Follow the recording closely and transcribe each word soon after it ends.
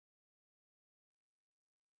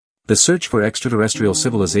The search for extraterrestrial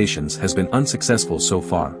civilizations has been unsuccessful so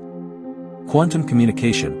far. Quantum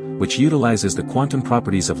communication, which utilizes the quantum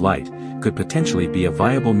properties of light, could potentially be a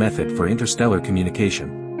viable method for interstellar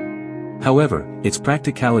communication. However, its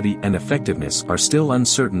practicality and effectiveness are still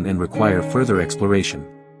uncertain and require further exploration.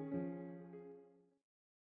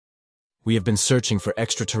 We have been searching for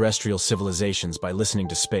extraterrestrial civilizations by listening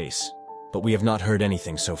to space, but we have not heard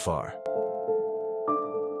anything so far.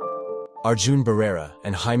 Arjun Barrera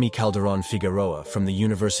and Jaime Calderón Figueroa from the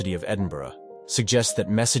University of Edinburgh suggest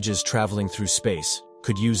that messages traveling through space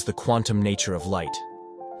could use the quantum nature of light.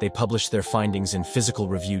 They published their findings in Physical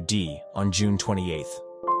Review D on June 28th.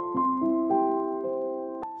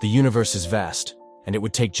 The universe is vast, and it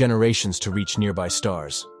would take generations to reach nearby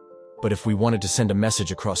stars. But if we wanted to send a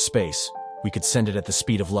message across space, we could send it at the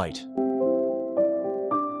speed of light.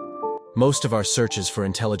 Most of our searches for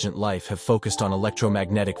intelligent life have focused on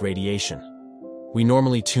electromagnetic radiation. We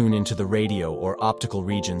normally tune into the radio or optical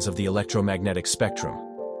regions of the electromagnetic spectrum.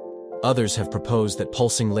 Others have proposed that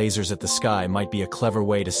pulsing lasers at the sky might be a clever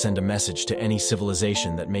way to send a message to any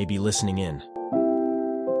civilization that may be listening in.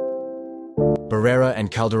 Barrera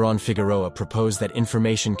and Calderón Figueroa propose that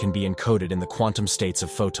information can be encoded in the quantum states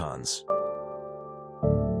of photons.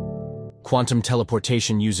 Quantum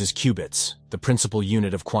teleportation uses qubits, the principal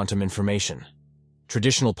unit of quantum information.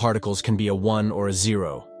 Traditional particles can be a 1 or a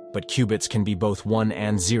 0, but qubits can be both 1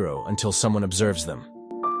 and 0 until someone observes them.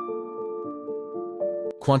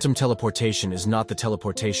 Quantum teleportation is not the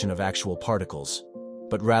teleportation of actual particles,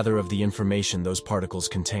 but rather of the information those particles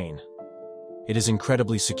contain. It is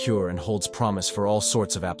incredibly secure and holds promise for all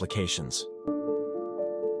sorts of applications.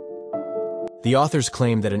 The authors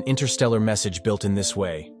claim that an interstellar message built in this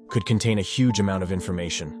way could contain a huge amount of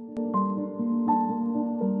information.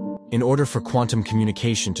 In order for quantum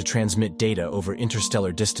communication to transmit data over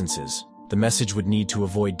interstellar distances, the message would need to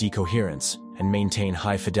avoid decoherence and maintain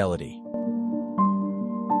high fidelity.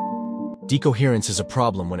 Decoherence is a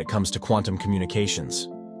problem when it comes to quantum communications.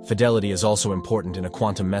 Fidelity is also important in a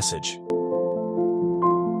quantum message.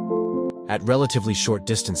 At relatively short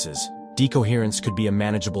distances, decoherence could be a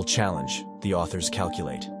manageable challenge, the authors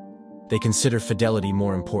calculate. They consider fidelity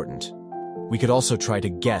more important. We could also try to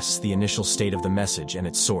guess the initial state of the message and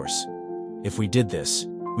its source. If we did this,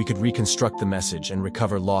 we could reconstruct the message and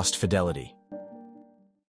recover lost fidelity.